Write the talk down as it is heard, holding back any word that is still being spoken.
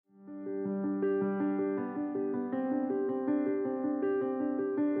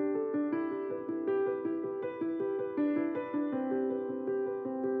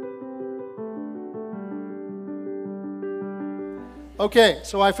Okay,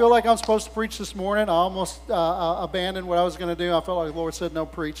 so I feel like I'm supposed to preach this morning. I almost abandoned what I was going to do. I felt like the Lord said no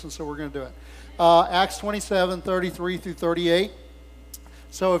preach, and so we're going to do it. Acts 27, 33 through 38.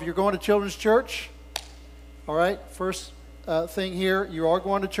 So if you're going to children's church, all right, first thing here, you are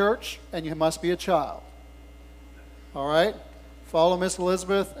going to church, and you must be a child. All right? Follow Miss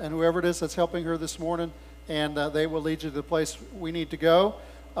Elizabeth and whoever it is that's helping her this morning, and they will lead you to the place we need to go.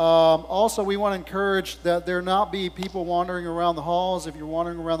 Also, we want to encourage that there not be people wandering around the halls. If you're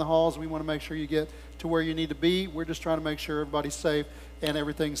wandering around the halls, we want to make sure you get to where you need to be. We're just trying to make sure everybody's safe and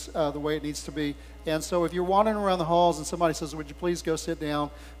everything's the way it needs to be. And so if you're wandering around the halls and somebody says, would you please go sit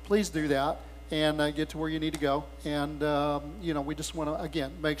down, please do that and get to where you need to go. And, we just want to,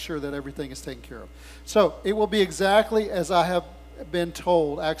 again, make sure that everything is taken care of. So it will be exactly as I have been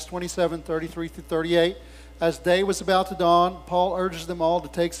told, Acts 27, 33 through 38. As day was about to dawn, Paul urges them all to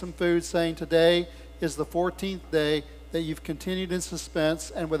take some food, saying, today is the 14th day that you've continued in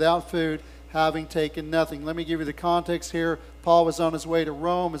suspense and without food, having taken nothing. Let me give you the context here. Paul was on his way to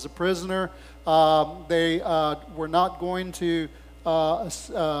Rome as a prisoner. They were not going to,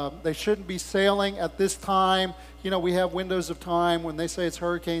 they shouldn't be sailing at this time. You know, we have windows of time. When they say it's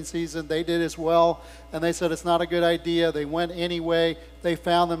hurricane season, they did as well. And they said it's not a good idea. They went anyway. They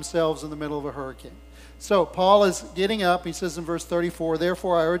found themselves in the middle of a hurricane. So Paul is getting up. He says in verse 34,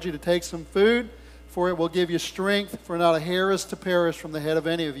 therefore I urge you to take some food, for it will give you strength, for not a hair is to perish from the head of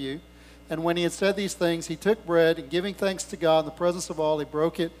any of you. And when he had said these things, he took bread, and giving thanks to God in the presence of all, he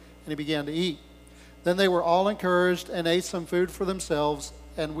broke it, and he began to eat. Then they were all encouraged and ate some food for themselves,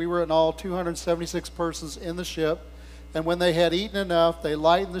 and we were in all 276 persons in the ship. And when they had eaten enough, they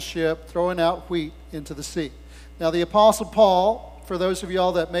lightened the ship, throwing out wheat into the sea. Now the Apostle Paul, for those of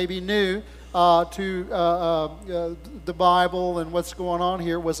y'all that may be new to the Bible and what's going on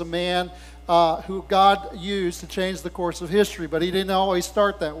here, was a man who God used to change the course of history, but he didn't always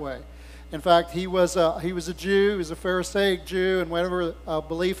start that way. In fact, he was a Jew. He was a Pharisaic Jew, and whenever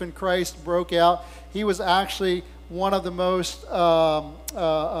belief in Christ broke out, he was actually one of the most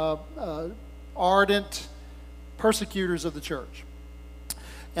ardent persecutors of the church.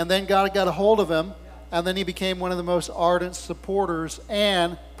 And then God got a hold of him, and then he became one of the most ardent supporters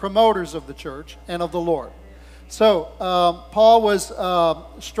and promoters of the church and of the Lord. So Paul was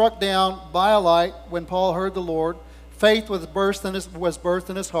struck down by a light when Paul heard the Lord. Faith was birthed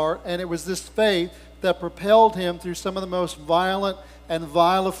in his heart, and it was this faith that propelled him through some of the most violent and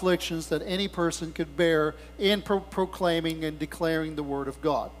vile afflictions that any person could bear in proclaiming and declaring the Word of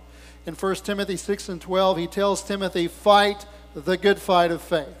God. In 1 Timothy 6 and 12, he tells Timothy, fight the good fight of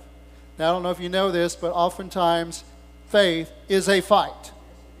faith. Now, I don't know if you know this, but oftentimes faith is a fight.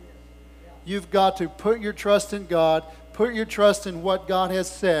 You've got to put your trust in God, put your trust in what God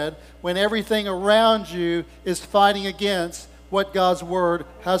has said, when everything around you is fighting against what God's Word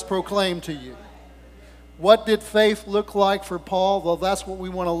has proclaimed to you. What did faith look like for Paul? Well, that's what we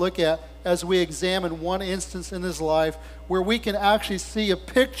want to look at as we examine one instance in his life where we can actually see a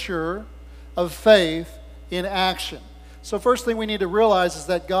picture of faith in action. So first thing we need to realize is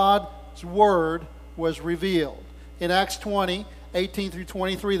that God's Word was revealed. In Acts 20, 18 through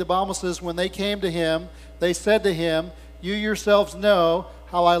 23, the Bible says, when they came to him, they said to him, you yourselves know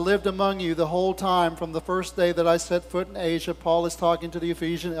how I lived among you the whole time from the first day that I set foot in Asia. Paul is talking to the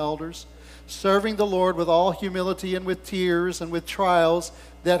Ephesian elders, serving the Lord with all humility and with tears and with trials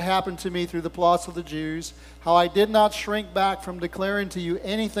that happened to me through the plots of the Jews, how I did not shrink back from declaring to you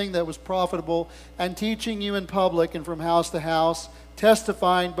anything that was profitable and teaching you in public and from house to house,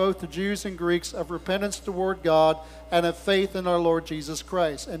 testifying both to Jews and Greeks of repentance toward God and of faith in our Lord Jesus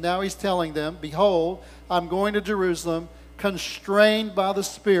Christ. And now he's telling them, behold, I'm going to Jerusalem, constrained by the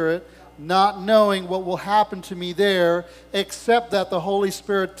Spirit, not knowing what will happen to me there, except that the Holy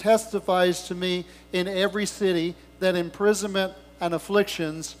Spirit testifies to me in every city that imprisonment and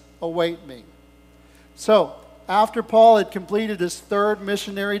afflictions await me. So, after Paul had completed his third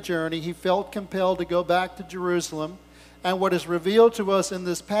missionary journey, he felt compelled to go back to Jerusalem. And what is revealed to us in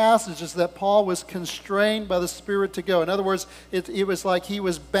this passage is that Paul was constrained by the Spirit to go. In other words, it was like he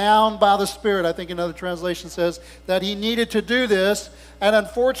was bound by the Spirit. I think another translation says that he needed to do this, and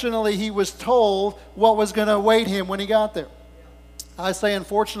unfortunately he was told what was going to await him when he got there. I say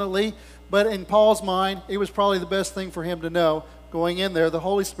unfortunately, but in Paul's mind, it was probably the best thing for him to know. Going in there, the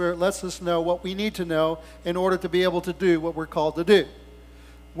Holy Spirit lets us know what we need to know in order to be able to do what we're called to do.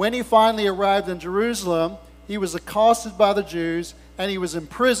 When he finally arrived in Jerusalem, he was accosted by the Jews, and he was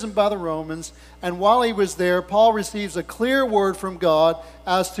imprisoned by the Romans. And while he was there, Paul receives a clear word from God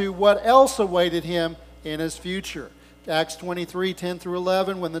as to what else awaited him in his future. Acts 23, 10 through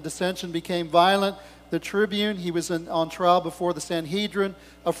 11, when the dissension became violent the tribune. He was on trial before the Sanhedrin,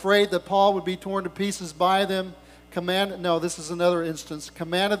 afraid that Paul would be torn to pieces by them. This is another instance.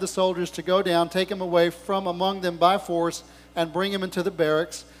 Commanded the soldiers to go down, take him away from among them by force, and bring him into the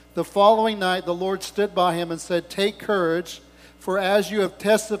barracks. The following night the Lord stood by him and said, "Take courage, for as you have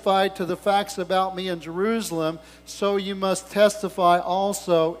testified to the facts about me in Jerusalem, so you must testify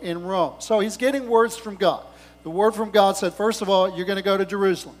also in Rome." So he's getting words from God. The word from God said, first of all, you're going to go to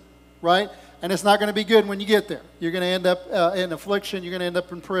Jerusalem, right? And it's not going to be good when you get there. You're going to end up in affliction. You're going to end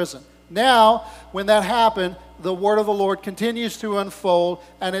up in prison. Now, when that happened, the word of the Lord continues to unfold,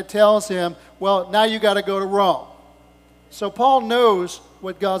 and it tells him, well, now you got to go to Rome. So Paul knows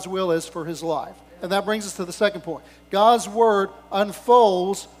what God's will is for his life. And that brings us to the second point. God's word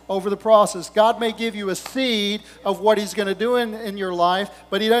unfolds over the process. God may give you a seed of what he's going to do in your life,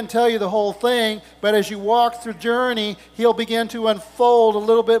 but he doesn't tell you the whole thing. But as you walk through the journey, he'll begin to unfold a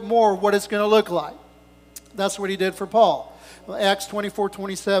little bit more of what it's going to look like. That's what he did for Paul. Acts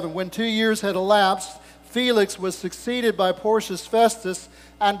 24:27. When 2 years had elapsed, Felix was succeeded by Porcius Festus,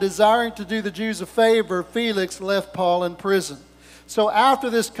 and desiring to do the Jews a favor, Felix left Paul in prison. So after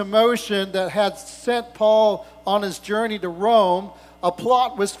this commotion that had sent Paul on his journey to Rome, a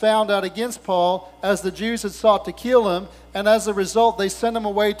plot was found out against Paul, as the Jews had sought to kill him, and as a result they sent him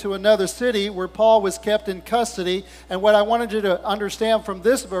away to another city where Paul was kept in custody. And what I wanted you to understand from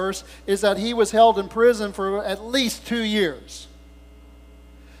this verse is that he was held in prison for at least 2 years.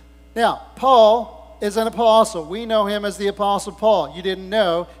 Now, Paul is an apostle. We know him as the Apostle Paul. You didn't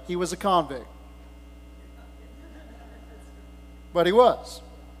know he was a convict. But he was,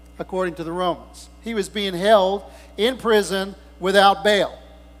 according to the Romans. He was being held in prison without bail.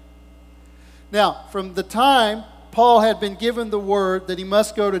 Now, from the time Paul had been given the word that he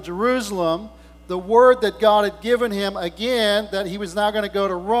must go to Jerusalem, the word that God had given him again, that he was now going to go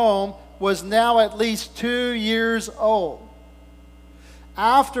to Rome, was now at least 2 years old.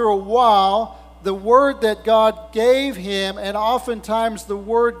 After a while, the word that God gave him, and oftentimes the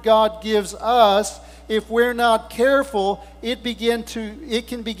word God gives us, if we're not careful, it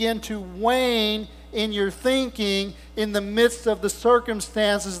can begin to wane in your thinking in the midst of the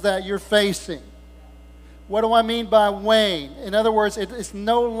circumstances that you're facing. What do I mean by wane? In other words, it's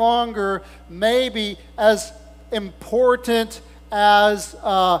no longer maybe as important, as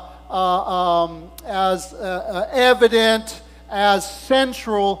evident, as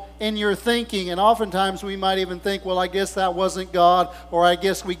central in your thinking. And oftentimes we might even think, well, I guess that wasn't God, or I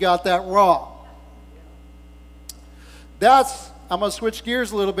guess we got that wrong. I'm going to switch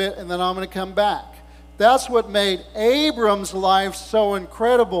gears a little bit, and then I'm going to come back. That's what made Abram's life so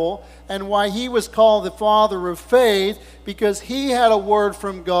incredible, and why he was called the father of faith, because he had a word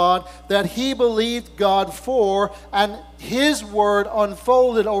from God that he believed God for, and his word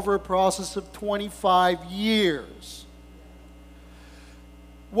unfolded over a process of 25 years.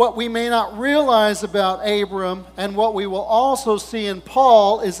 What we may not realize about Abram, and what we will also see in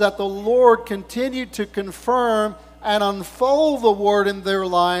Paul, is that the Lord continued to confirm and unfold the word in their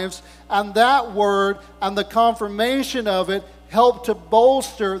lives, and that word and the confirmation of it helped to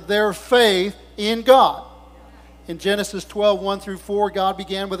bolster their faith in God. In Genesis 12:1-4, God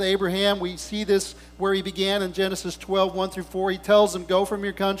began with Abraham. We see this where he began in Genesis 12:1-4. He tells him, "Go from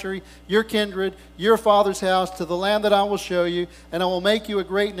your country, your kindred, your father's house, to the land that I will show you, and I will make you a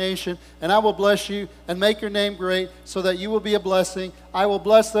great nation, and I will bless you and make your name great, so that you will be a blessing. I will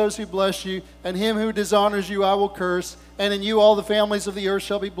bless those who bless you, and him who dishonors you I will curse, and in you all the families of the earth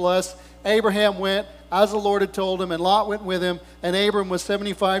shall be blessed." Abraham went as the Lord had told him, and Lot went with him, and Abram was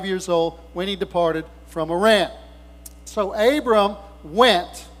 75 years old when he departed from Haran. So Abram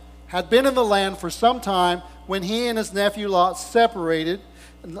went, had been in the land for some time, when he and his nephew Lot separated.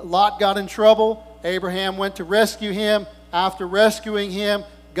 Lot got in trouble. Abraham went to rescue him. After rescuing him,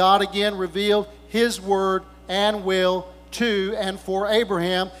 God again revealed his word and will to and for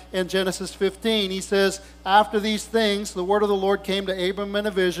Abraham in Genesis 15. He says, "After these things, the word of the Lord came to Abram in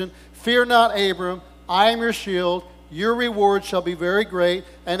a vision. Fear not, Abram, I am your shield. Your reward shall be very great."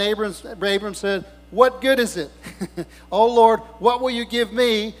 And Abram said, "What good is it? O Lord, what will you give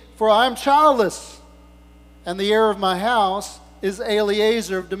me? For I am childless, and the heir of my house is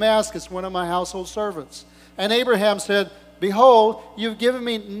Eliezer of Damascus, one of my household servants." And Abraham said, "Behold, you've given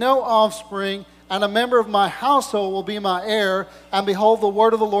me no offspring, and a member of my household will be my heir." And behold, the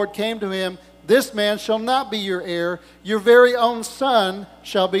word of the Lord came to him, "This man shall not be your heir. Your very own son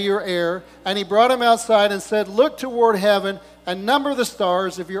shall be your heir." And he brought him outside and said, "Look toward heaven and number the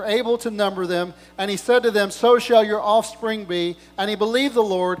stars, if you're able to number them." And he said to them, "So shall your offspring be." And he believed the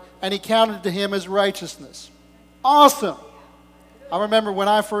Lord, and he counted to him as righteousness. Awesome. I remember when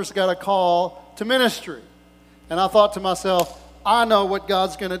I first got a call to ministry. And I thought to myself, I know what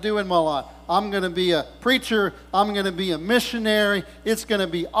God's going to do in my life. I'm going to be a preacher. I'm going to be a missionary. It's going to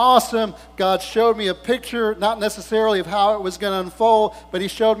be awesome. God showed me a picture, not necessarily of how it was going to unfold, but He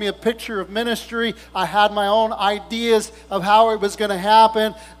showed me a picture of ministry. I had my own ideas of how it was going to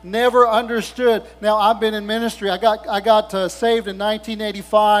happen. Never understood. Now, I've been in ministry. I got saved in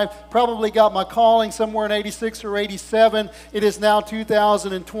 1985. Probably got my calling somewhere in 86 or 87. It is now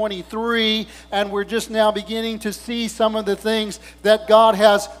 2023, and we're just now beginning to see some of the things that God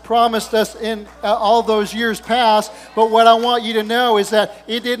has promised us in all those years past. But what I want you to know is that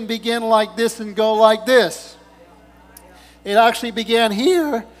it didn't begin like this and go like this. It actually began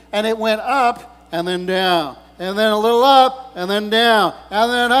here, and it went up and then down, and then a little up and then down,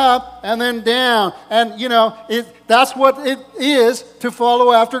 and then up and then down. And that's what it is to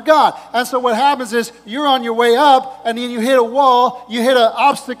follow after God. And so what happens is you're on your way up, and then you hit a wall, you hit an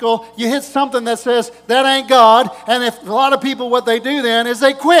obstacle, you hit something that says that ain't God. And if a lot of people, what they do then is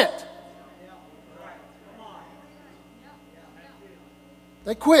they quit.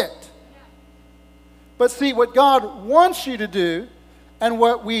 They quit. But see, what God wants you to do, and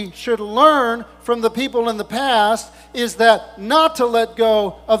what we should learn from the people in the past, is that not to let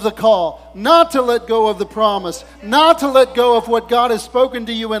go of the call, not to let go of the promise, not to let go of what God has spoken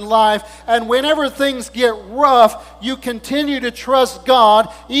to you in life. And whenever things get rough, you continue to trust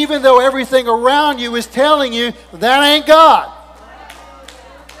God, even though everything around you is telling you that ain't God.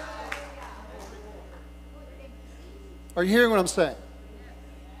 Are you hearing what I'm saying?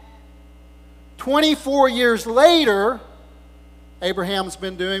 24 years later, Abraham's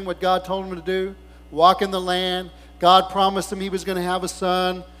been doing what God told him to do, walk in the land. God promised him he was going to have a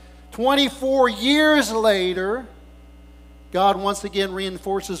son. 24 years later, God once again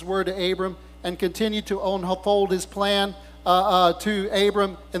reinforced His word to Abram and continued to unfold His plan to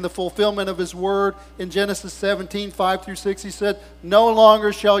Abram in the fulfillment of His word. In Genesis 17, 5 through 6, He said, "No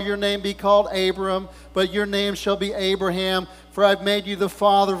longer shall your name be called Abram, but your name shall be Abraham, for I've made you the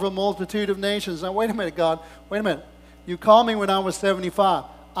father of a multitude of nations." Now, wait a minute, God. Wait a minute. You called me when I was 75.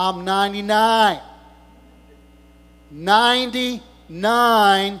 I'm 99.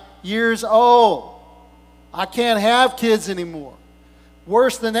 99 years old. I can't have kids anymore.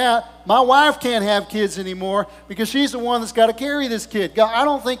 Worse than that, my wife can't have kids anymore because she's the one that's got to carry this kid. God, I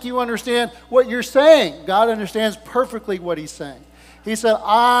don't think you understand what you're saying. God understands perfectly what He's saying. He said,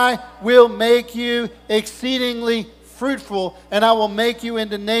 "I will make you exceedingly fruitful, and I will make you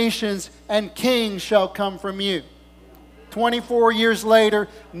into nations, and kings shall come from you." 24 years later,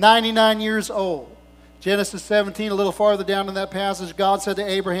 99 years old. Genesis 17, a little farther down in that passage, God said to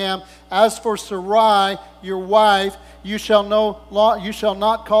Abraham, "As for Sarai, your wife, you shall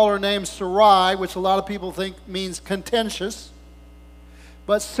not call her name Sarai," which a lot of people think means contentious,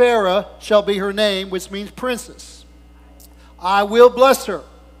 "but Sarah shall be her name," which means princess. "I will bless her,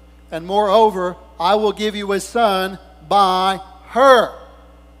 and moreover, I will give you a son by her."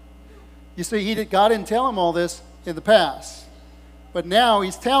 You see, God didn't tell him all this in the past. But now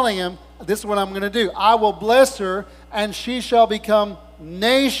He's telling him, this is what I'm going to do. I will bless her, and she shall become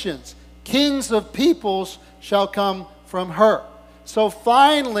nations. Kings of peoples shall come from her. So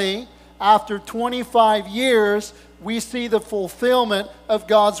finally, after 25 years, we see the fulfillment of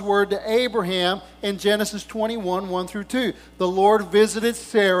God's word to Abraham in Genesis 21, 1 through 2. The Lord visited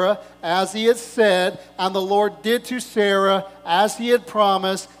Sarah as He had said, and the Lord did to Sarah as He had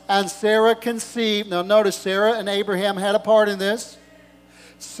promised, and Sarah conceived. Now notice, Sarah and Abraham had a part in this.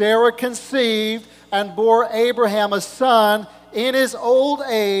 Sarah conceived and bore Abraham a son in his old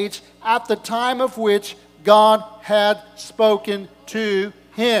age, at the time of which God had spoken to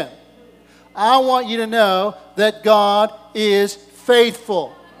him. I want you to know that God is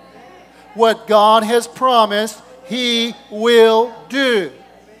faithful. What God has promised, He will do.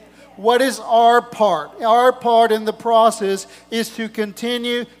 What is our part? Our part in the process is to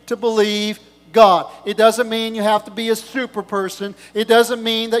continue to believe God. It doesn't mean you have to be a super person. It doesn't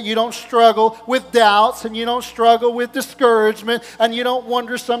mean that you don't struggle with doubts, and you don't struggle with discouragement, and you don't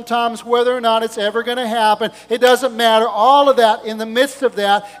wonder sometimes whether or not it's ever going to happen. It doesn't matter. All of that, in the midst of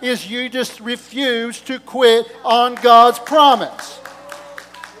that, is you just refuse to quit on God's promise.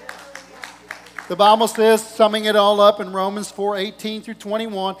 The Bible says, summing it all up in Romans 4:18 through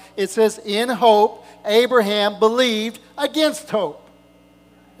 21, it says, "In hope, Abraham believed against hope."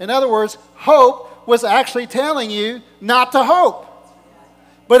 In other words, hope was actually telling you not to hope.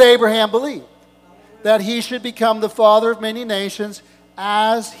 But Abraham believed that he should become the father of many nations,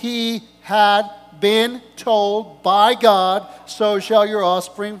 as he had been told by God, "So shall your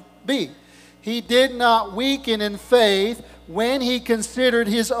offspring be." He did not weaken in faith when he considered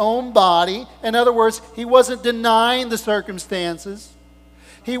his own body. In other words, he wasn't denying the circumstances.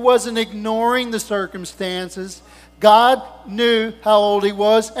 He wasn't ignoring the circumstances. God knew how old he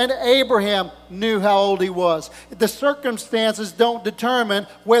was, and Abraham knew how old he was. The circumstances don't determine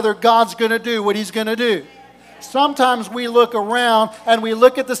whether God's going to do what he's going to do. Sometimes we look around and we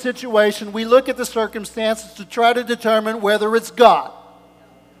look at the situation, we look at the circumstances to try to determine whether it's God.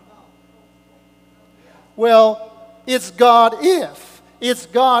 Well, it's God if. It's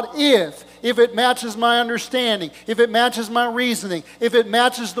God if. If it matches my understanding, if it matches my reasoning, if it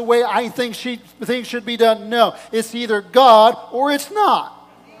matches the way I think things should be done. No, it's either God or it's not.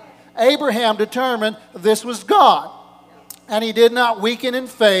 Abraham determined this was God. And he did not weaken in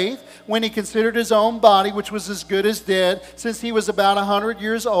faith when he considered his own body, which was as good as dead, since he was about 100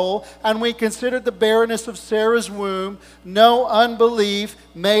 years old. And when he considered the barrenness of Sarah's womb, no unbelief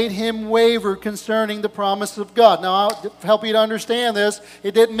made him waver concerning the promise of God. Now, I'll help you to understand this.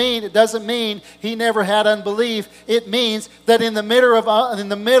 It doesn't mean he never had unbelief. It means that in the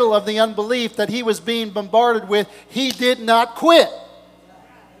middle of the unbelief that he was being bombarded with, he did not quit.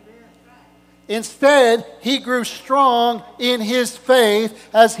 Instead, he grew strong in his faith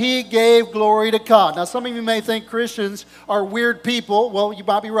as he gave glory to God. Now, some of you may think Christians are weird people. Well, you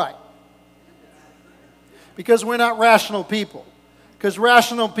might be right. Because we're not rational people. Because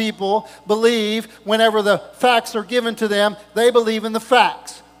rational people believe whenever the facts are given to them, they believe in the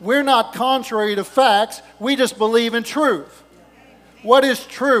facts. We're not contrary to facts. We just believe in truth. What is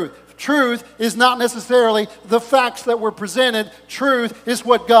truth? Truth is not necessarily the facts that were presented. Truth is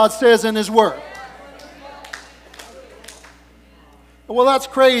what God says in his word. Well, that's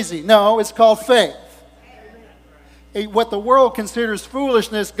crazy. No, it's called faith. What the world considers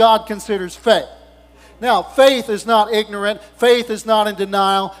foolishness, God considers faith. Now, faith is not ignorant. Faith is not in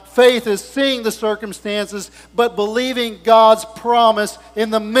denial. Faith is seeing the circumstances, but believing God's promise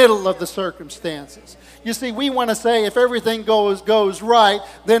in the middle of the circumstances. You see, we want to say if everything goes right,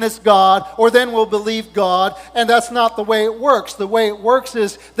 then it's God, or then we'll believe God, and that's not the way it works. The way it works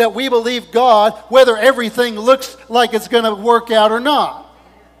is that we believe God whether everything looks like it's going to work out or not.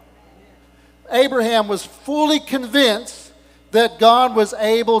 Abraham was fully convinced that God was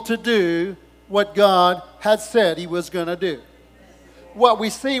able to do what God had said he was going to do. What we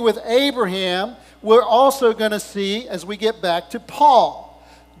see with Abraham, we're also going to see as we get back to Paul.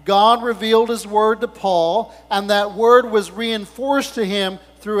 God revealed his word to Paul, and that word was reinforced to him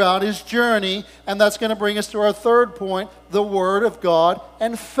throughout his journey, and that's going to bring us to our third point, the word of God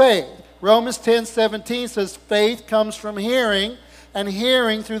and faith. Romans 10:17 says, faith comes from hearing, and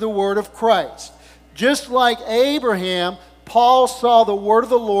hearing through the word of Christ. Just like Abraham, Paul saw the word of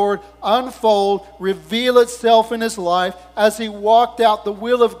the Lord unfold, reveal itself in his life as he walked out the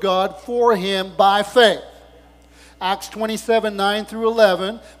will of God for him by faith. Acts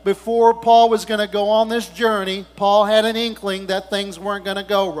 27:9-11, before Paul was going to go on this journey, Paul had an inkling that things weren't going to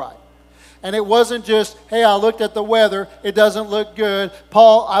go right. And it wasn't just, hey, I looked at the weather, it doesn't look good.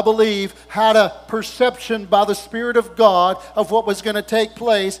 Paul, I believe, had a perception by the Spirit of God of what was going to take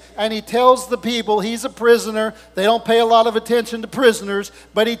place. And he tells the people, he's a prisoner. They don't pay a lot of attention to prisoners.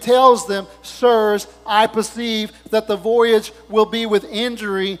 But he tells them, sirs, I perceive that the voyage will be with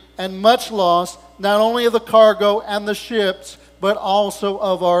injury and much loss, not only of the cargo and the ships, but also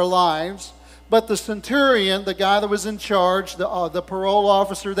of our lives. But the centurion, the guy that was in charge, the parole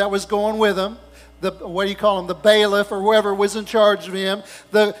officer that was going with him, the bailiff or whoever was in charge of him,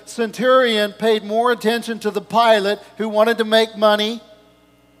 the centurion paid more attention to the pilot who wanted to make money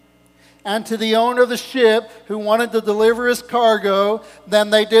and to the owner of the ship who wanted to deliver his cargo than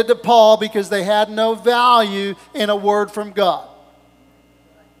they did to Paul, because they had no value in a word from God.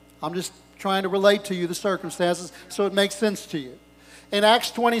 I'm just trying to relate to you the circumstances so it makes sense to you. In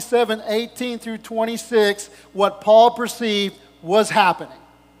Acts 27:18-26, what Paul perceived was happening.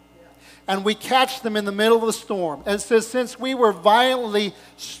 And we catch them in the middle of the storm. And it says, since we were violently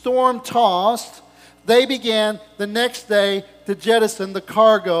storm-tossed, they began the next day to jettison the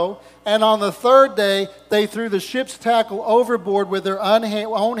cargo. And on the third day, they threw the ship's tackle overboard with their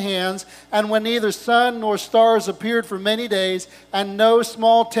own hands. And when neither sun nor stars appeared for many days, and no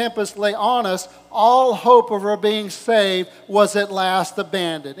small tempest lay on us, all hope of our being saved was at last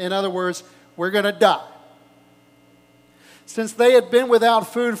abandoned. In other words, we're going to die. Since they had been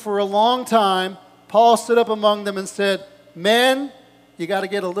without food for a long time, Paul stood up among them and said, men, you got to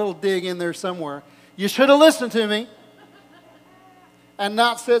get a little dig in there somewhere. You should have listened to me and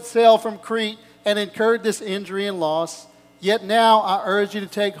not set sail from Crete and incurred this injury and loss. Yet now I urge you to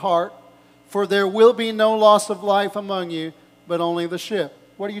take heart, for there will be no loss of life among you, but only the ship.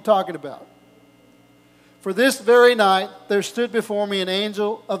 What are you talking about? For this very night there stood before me an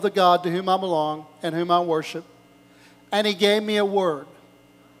angel of the God to whom I belong and whom I worship, and he gave me a word.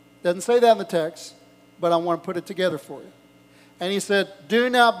 Doesn't say that in the text, but I want to put it together for you. And he said, do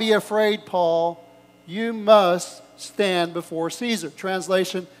not be afraid, Paul. You must stand before Caesar.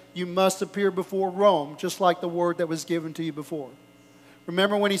 Translation, you must appear before Rome, just like the word that was given to you before.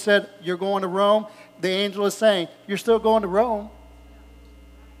 Remember when he said, you're going to Rome? The angel is saying, you're still going to Rome.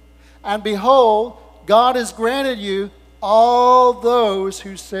 And behold, God has granted you all those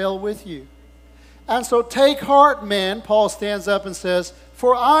who sail with you. And so take heart, men, Paul stands up and says,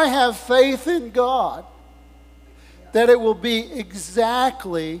 for I have faith in God that it will be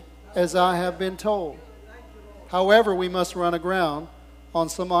exactly as I have been told. However, we must run aground on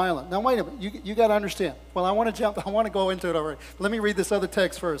some island. Now, wait a minute. You got to understand. Well, I want to go into it already. Let me read this other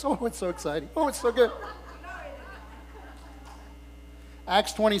text first. Oh, it's so exciting. Oh, it's so good.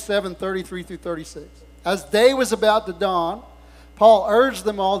 Acts 27, 33 through 36. As day was about to dawn, Paul urged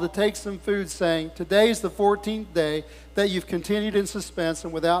them all to take some food, saying, today is the 14th day that you've continued in suspense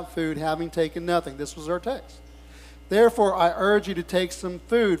and without food, having taken nothing. This was our text. Therefore, I urge you to take some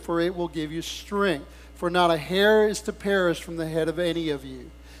food, for it will give you strength. For not a hair is to perish from the head of any of you.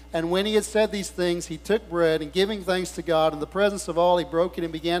 And when he had said these things, he took bread, and giving thanks to God, in the presence of all, he broke it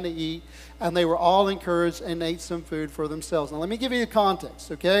and began to eat. And they were all encouraged and ate some food for themselves. Now, let me give you the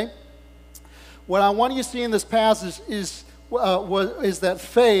context, okay? What I want you to see in this passage is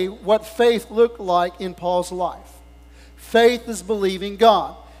that what faith looked like in Paul's life. Faith is believing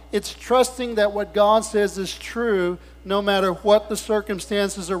God. It's trusting that what God says is true no matter what the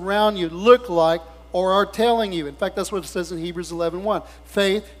circumstances around you look like or are telling you. In fact, that's what it says in Hebrews 11:1.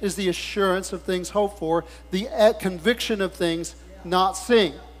 Faith is the assurance of things hoped for, the conviction of things not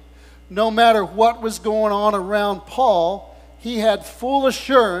seen. No matter what was going on around Paul, he had full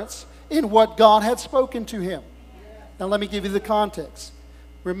assurance in what God had spoken to him. Now let me give you the context.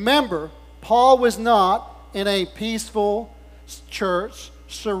 Remember, Paul was not in a peaceful church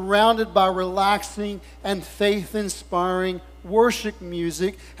surrounded by relaxing and faith-inspiring worship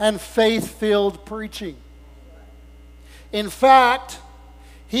music and faith-filled preaching. In fact,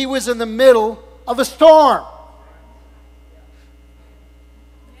 he was in the middle of a storm.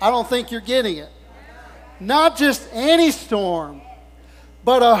 I don't think you're getting it. Not just any storm,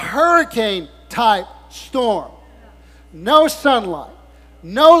 but a hurricane-type storm. No sunlight,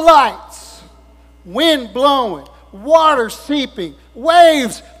 no lights, wind blowing, water seeping,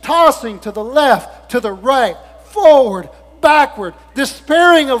 waves tossing to the left, to the right, forward, backward,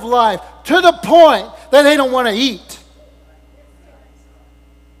 despairing of life to the point that they don't want to eat.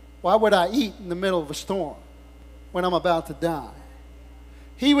 Why would I eat in the middle of a storm when I'm about to die?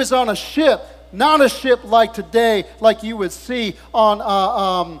 He was on a ship, not a ship like today, like you would see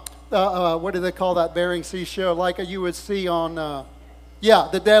on, what do they call that Bering Sea show? Like you would see on,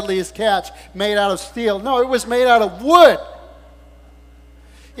 The Deadliest Catch, made out of steel. No, it was made out of wood.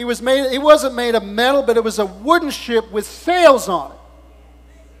 It wasn't made of metal, but it was a wooden ship with sails on it.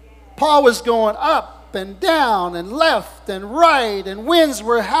 Paul was going up and down and left and right, and winds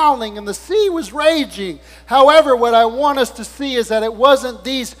were howling and the sea was raging. However, what I want us to see is that it wasn't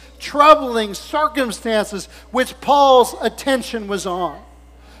these troubling circumstances which Paul's attention was on.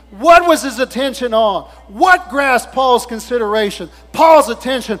 What was his attention on? What grasped Paul's consideration? Paul's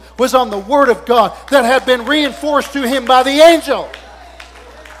attention was on the Word of God that had been reinforced to him by the angel.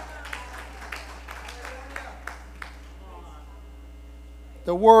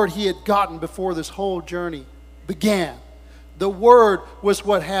 The Word he had gotten before this whole journey began. The Word was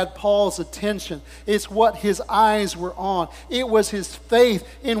what had Paul's attention. It's what his eyes were on. It was his faith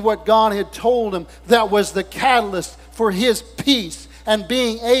in what God had told him that was the catalyst for his peace and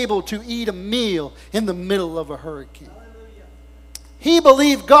being able to eat a meal in the middle of a hurricane. He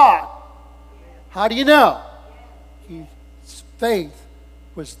believed God. How do you know? His faith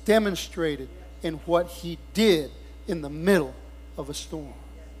was demonstrated in what he did in the middle of a storm.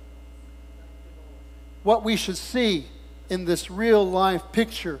 What we should see in this real life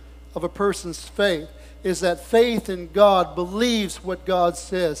picture of a person's faith is that faith in God believes what God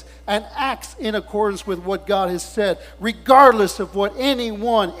says and acts in accordance with what God has said, regardless of what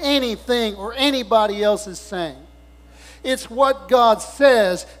anyone, anything, or anybody else is saying. It's what God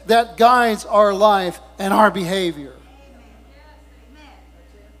says that guides our life and our behavior.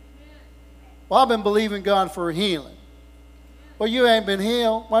 Well, I've been believing God for healing. Well, you ain't been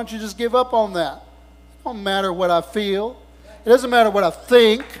healed. Why don't you just give up on that? It don't matter what I feel. It doesn't matter what I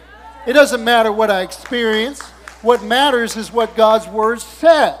think. It doesn't matter what I experience. What matters is what God's Word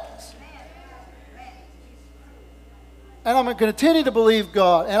says. And I'm going to continue to believe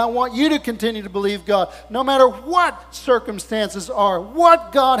God. And I want you to continue to believe God. No matter what circumstances are,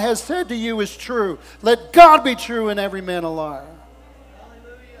 what God has said to you is true. Let God be true and every man a liar.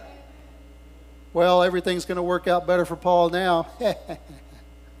 Hallelujah. Well, everything's going to work out better for Paul now.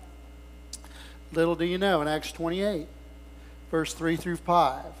 Little do you know, in Acts 28, verse 3 through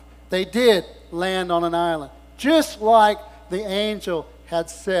 5, they did land on an island, just like the angel had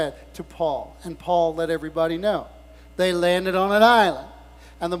said to Paul. And Paul let everybody know. They landed on an island.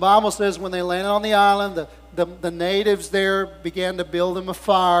 And the Bible says when they landed on the island, the natives there began to build them a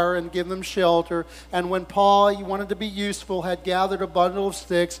fire and give them shelter. And when Paul, he wanted to be useful, had gathered a bundle of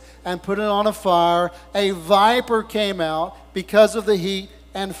sticks and put it on a fire, a viper came out because of the heat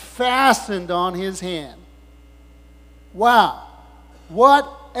and fastened on his hand. Wow. What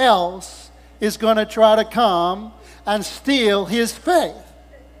else is going to try to come and steal his faith?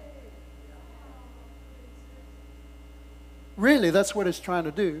 Really, that's what it's trying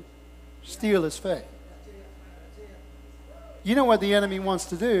to do. Steal his faith. You know what the enemy wants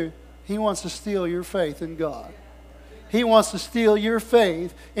to do? He wants to steal your faith in God. He wants to steal your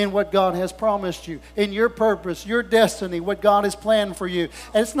faith in what God has promised you, in your purpose, your destiny, what God has planned for you.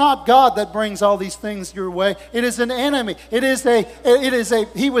 And it's not God that brings all these things your way. It is an enemy.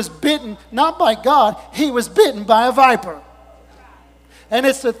 He was bitten, not by God, he was bitten by a viper. And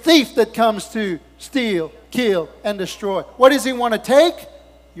it's a thief that comes to steal, kill, and destroy. What does he want to take?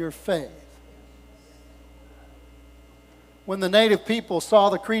 Your faith. When the native people saw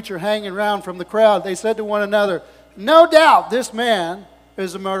the creature hanging around from the crowd, they said to one another, "No doubt this man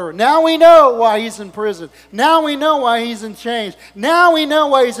is a murderer. Now we know why he's in prison. Now we know why he's in chains. Now we know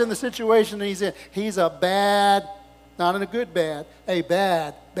why he's in the situation that he's in. He's a bad, not in a good bad, a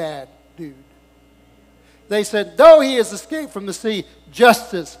bad, bad dude." They said, "Though he has escaped from the sea,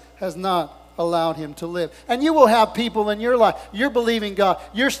 justice has not allowed him to live." And you will have people in your life, you're believing God,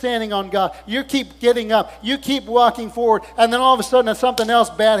 you're standing on God, you keep getting up, you keep walking forward, and then all of a sudden something else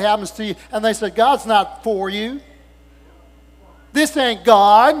bad happens to you, and they say, "God's not for you. This ain't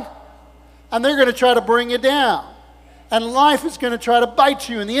God." And they're going to try to bring you down. And life is going to try to bite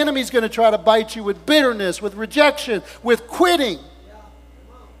you, and the enemy's going to try to bite you with bitterness, with rejection, with quitting.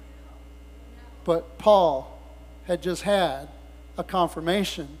 But Paul had just had a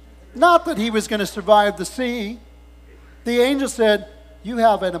confirmation. Not that he was going to survive the sea. The angel said, "You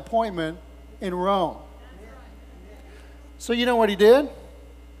have an appointment in Rome." So you know what he did?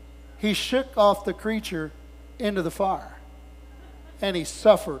 He shook off the creature into the fire. And he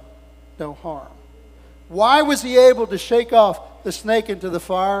suffered no harm. Why was he able to shake off the snake into the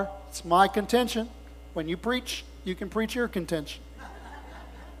fire? It's my contention. When you preach, you can preach your contention.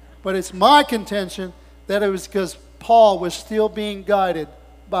 But it's my contention that it was because Paul was still being guided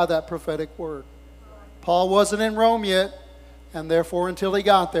by that prophetic word. Paul wasn't in Rome yet, and therefore until he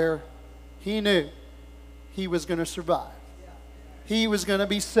got there, he knew he was going to survive. He was going to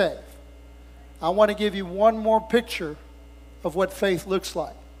be safe. I want to give you one more picture of what faith looks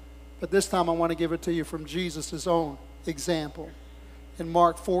like. But this time I want to give it to you from Jesus' own example. In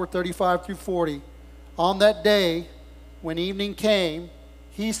Mark 4:35 through 40, on that day when evening came,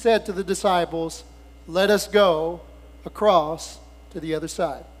 he said to the disciples, "Let us go across to the other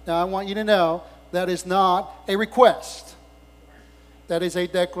side." Now I want you to know that is not a request. That is a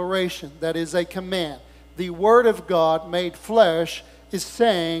declaration. That is a command. The Word of God made flesh is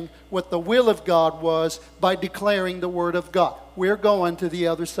saying what the will of God was by declaring the Word of God. We're going to the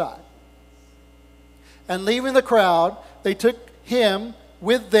other side. And leaving the crowd, they took him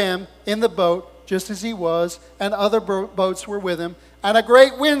with them in the boat, just as he was, and other boats were with him, and a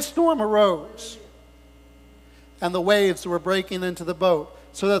great windstorm arose. And the waves were breaking into the boat,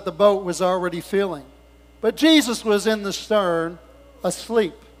 so that the boat was already filling. But Jesus was in the stern,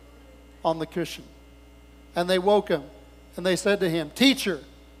 asleep on the cushion. And they woke him, and they said to him, "Teacher,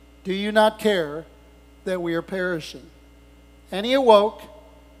 do you not care that we are perishing?" And he awoke,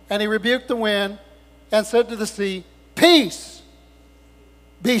 and he rebuked the wind, and said to the sea, "Peace,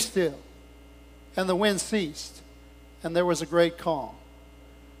 be still." And the wind ceased, and there was a great calm.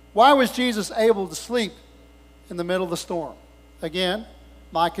 Why was Jesus able to sleep in the middle of the storm? Again,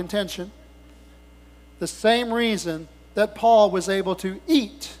 my contention. The same reason that Paul was able to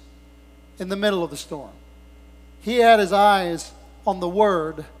eat in the middle of the storm. He had his eyes on the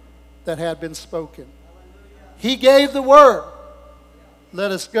word that had been spoken. He gave the word.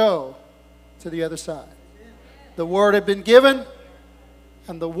 Let us go to the other side. The word had been given,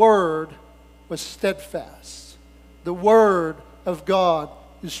 and the word was steadfast. The word of God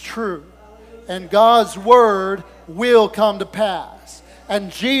is true. And God's word will come to pass. And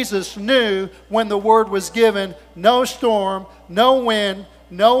Jesus knew when the word was given, no storm, no wind,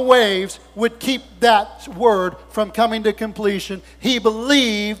 no waves would keep that word from coming to completion. He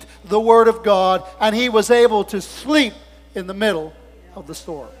believed the word of God, and he was able to sleep in the middle of the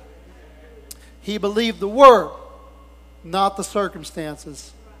storm. He believed the word, not the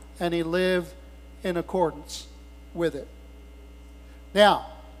circumstances, and he lived in accordance with it. Now,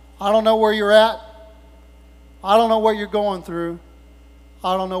 I don't know where you're at. I don't know what you're going through.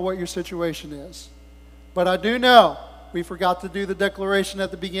 I don't know what your situation is. But I do know, we forgot to do the declaration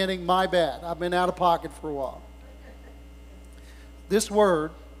at the beginning. My bad. I've been out of pocket for a while. This word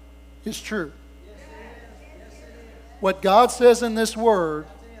is true. What God says in this word,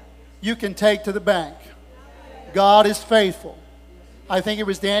 you can take to the bank. God is faithful. I think it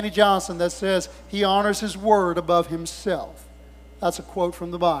was Danny Johnson that says he honors his word above himself. That's a quote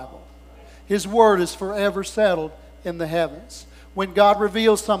from the Bible. His word is forever settled in the heavens. When God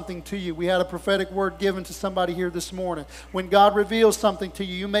reveals something to you, we had a prophetic word given to somebody here this morning. When God reveals something to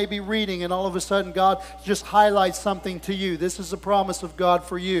you, you may be reading and all of a sudden God just highlights something to you. This is a promise of God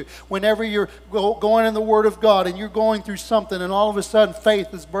for you. Whenever you're going in the Word of God and you're going through something and all of a sudden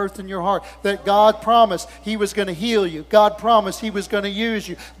faith is birthed in your heart that God promised He was going to heal you. God promised He was going to use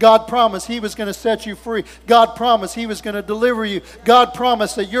you. God promised He was going to set you free. God promised He was going to deliver you. God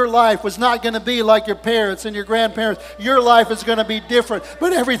promised that your life was not going to be like your parents and your grandparents. Your life is going to be different,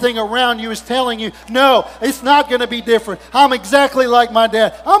 but everything around you is telling you, no, it's not going to be different. I'm exactly like my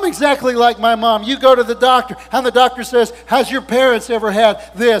dad. I'm exactly like my mom. You go to the doctor, and the doctor says, has your parents ever had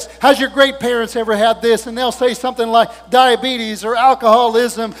this? Has your great parents ever had this? And they'll say something like diabetes or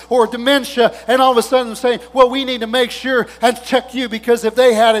alcoholism or dementia, and all of a sudden saying, well, we need to make sure and check you, because if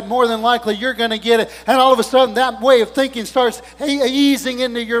they had it, more than likely you're going to get it. And all of a sudden that way of thinking starts easing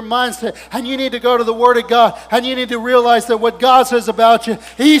into your mindset, and you need to go to the Word of God, and you need to realize that what God says about you,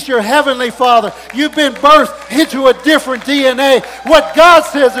 He's your heavenly Father. You've been birthed into a different DNA. What God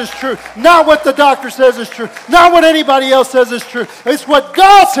says is true, not what the doctor says is true, not what anybody else says is true. It's what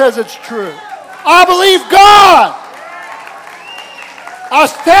God says it's true. I believe God. I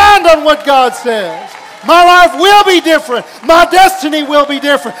stand on what God says. My life will be different. My destiny will be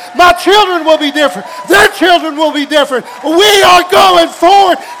different. My children will be different. Their children will be different. We are going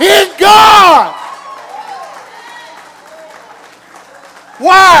forward in God.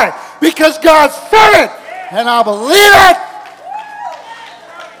 Why? Because God said it, and I believe it.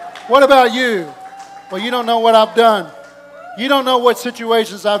 What about you? Well, you don't know what I've done. You don't know what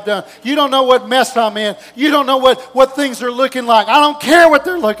situations I've done. You don't know what mess I'm in. You don't know what things are looking like. I don't care what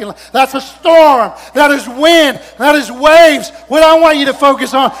they're looking like. That's a storm. That is wind. That is waves. What I want you to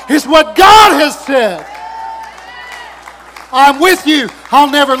focus on is what God has said. I'm with you.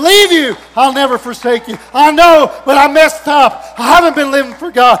 I'll never leave you. I'll never forsake you. I know, but I messed up. I haven't been living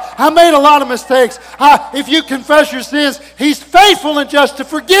for God. I made a lot of mistakes. If you confess your sins, He's faithful and just to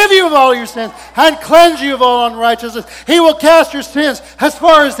forgive you of all your sins and cleanse you of all unrighteousness. He will cast your sins as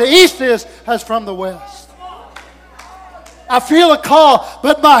far as the east is as from the west. I feel a call,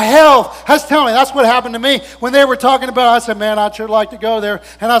 but my health has told me. That's what happened to me when they were talking about it. I said, man, I'd sure like to go there.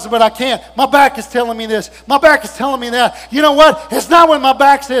 And I said, but I can't. My back is telling me this. My back is telling me that. You know what? It's not what my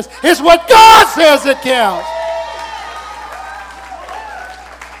back says. It's what God says that counts.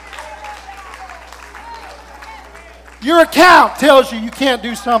 Your account tells you can't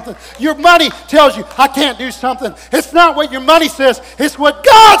do something. Your money tells you I can't do something. It's not what your money says. It's what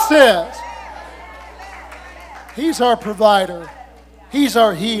God says. He's our provider. He's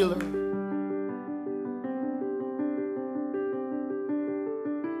our healer.